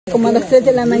Como a las 3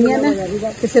 de la mañana,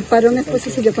 que se paró mi esposo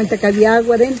y se dio cuenta que había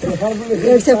agua adentro.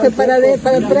 Él se fue para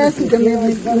atrás y yo me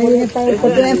vine para el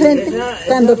portón de enfrente.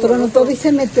 Cuando tronó todo y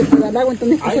se metió todo el agua, entonces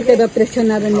mi esposo quedó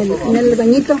presionado en el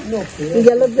bañito. Y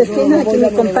ya los vecinos, aquí mi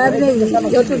compadre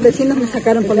y otros vecinos me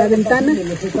sacaron por la ventana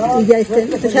y ya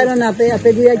empezaron a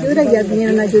pedir ayuda y ya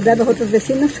vinieron a ayudar los otros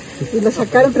vecinos y lo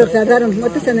sacaron, pero quedaron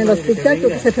muertos en el hospital, creo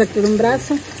que se fracturó un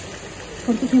brazo.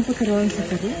 ¿Cuánto tiempo tardaron en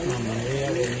sacarlo?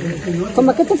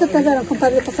 ¿Cómo qué tiempo tardaron,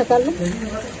 compadre, para sacarlo?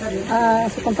 ¿A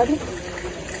su compadre?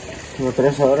 Como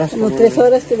 3 horas. Como 3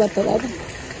 horas que iba atorado.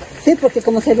 Sí, porque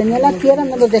como se venía la tierra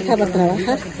no los dejaba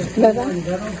trabajar, ¿verdad?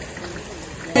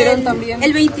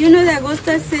 El 21 de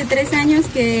agosto, hace 3 años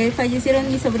que fallecieron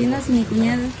mis sobrinos y mi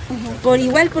cuñado. Por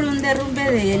un derrumbe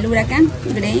del huracán,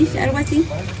 Grange, algo así.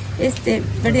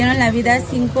 Perdieron la vida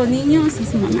 5 niños y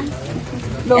su mamá.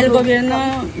 El gobierno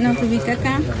nos ubica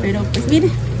acá, pero pues mire,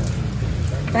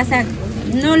 pasa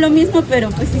no lo mismo,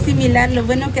 pero pues sí similar. Lo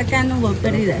bueno que acá no hubo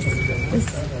pérdidas pues,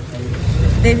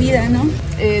 de vida, ¿no?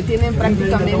 Tienen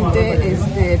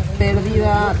prácticamente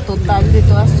pérdida total de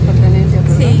todas sus pertenencias,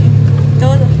 ¿verdad? Sí,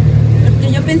 todo.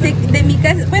 Porque yo pensé de mi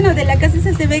casa, bueno, de la casa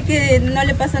esa se ve que no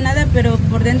le pasó nada, pero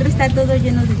por dentro está todo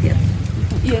lleno de tierra.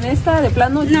 ¿Y en esta de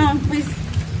plano? No, pues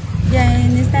ya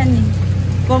en esta ni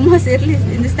cómo hacerles,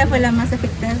 en esta fue la más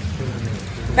afectada.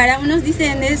 Para unos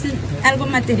dicen es algo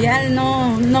material,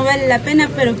 no vale la pena,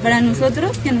 pero para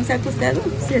nosotros que nos ha costado,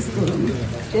 pues es todo,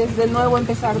 ¿no? Es de nuevo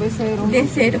empezar de cero, ¿no? De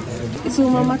cero. ¿Y su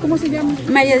mamá cómo se llama?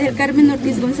 María del Carmen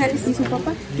Ortiz González. ¿Y su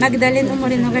papá? Magdaleno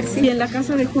Moreno ¿Y García. en la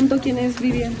casa de junto quiénes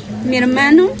vivían? Mi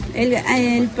hermano,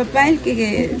 el papá,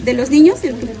 de los niños,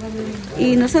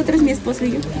 y nosotros, mi esposo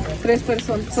y yo. 3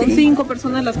 personas. Son Sí. 5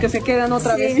 personas las que se quedan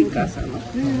otra vez en casa, ¿no?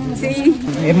 Sí.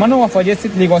 Mi hermano fallece,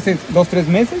 digo, hace 2-3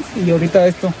 meses y ahorita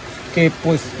esto, que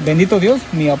pues bendito Dios,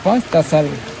 mi papá está salvo.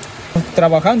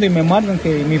 Trabajando y me marcan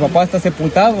que mi papá está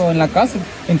sepultado en la casa.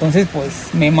 Entonces pues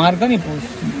me marcan y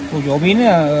pues yo vine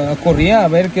a correr a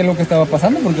ver qué es lo que estaba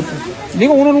pasando, porque pues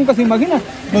digo, uno nunca se imagina.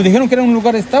 Nos dijeron que era un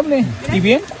lugar estable y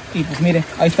bien, y pues mire,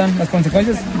 ahí están las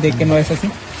consecuencias de que no es así.